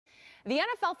The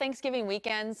NFL Thanksgiving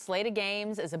weekend slate of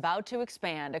games is about to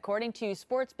expand. According to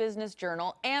Sports Business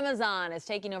Journal, Amazon is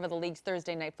taking over the league's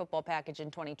Thursday night football package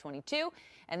in 2022,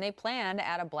 and they plan to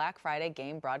add a Black Friday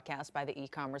game broadcast by the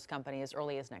e-commerce company as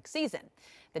early as next season.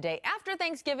 The day after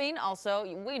Thanksgiving,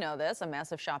 also, we know this, a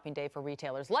massive shopping day for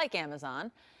retailers like Amazon.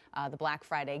 The Black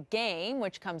Friday game,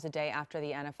 which comes a day after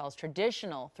the NFL's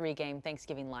traditional three-game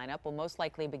Thanksgiving lineup, will most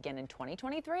likely begin in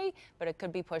 2023, but it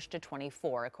could be pushed to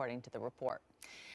 24, according to the report.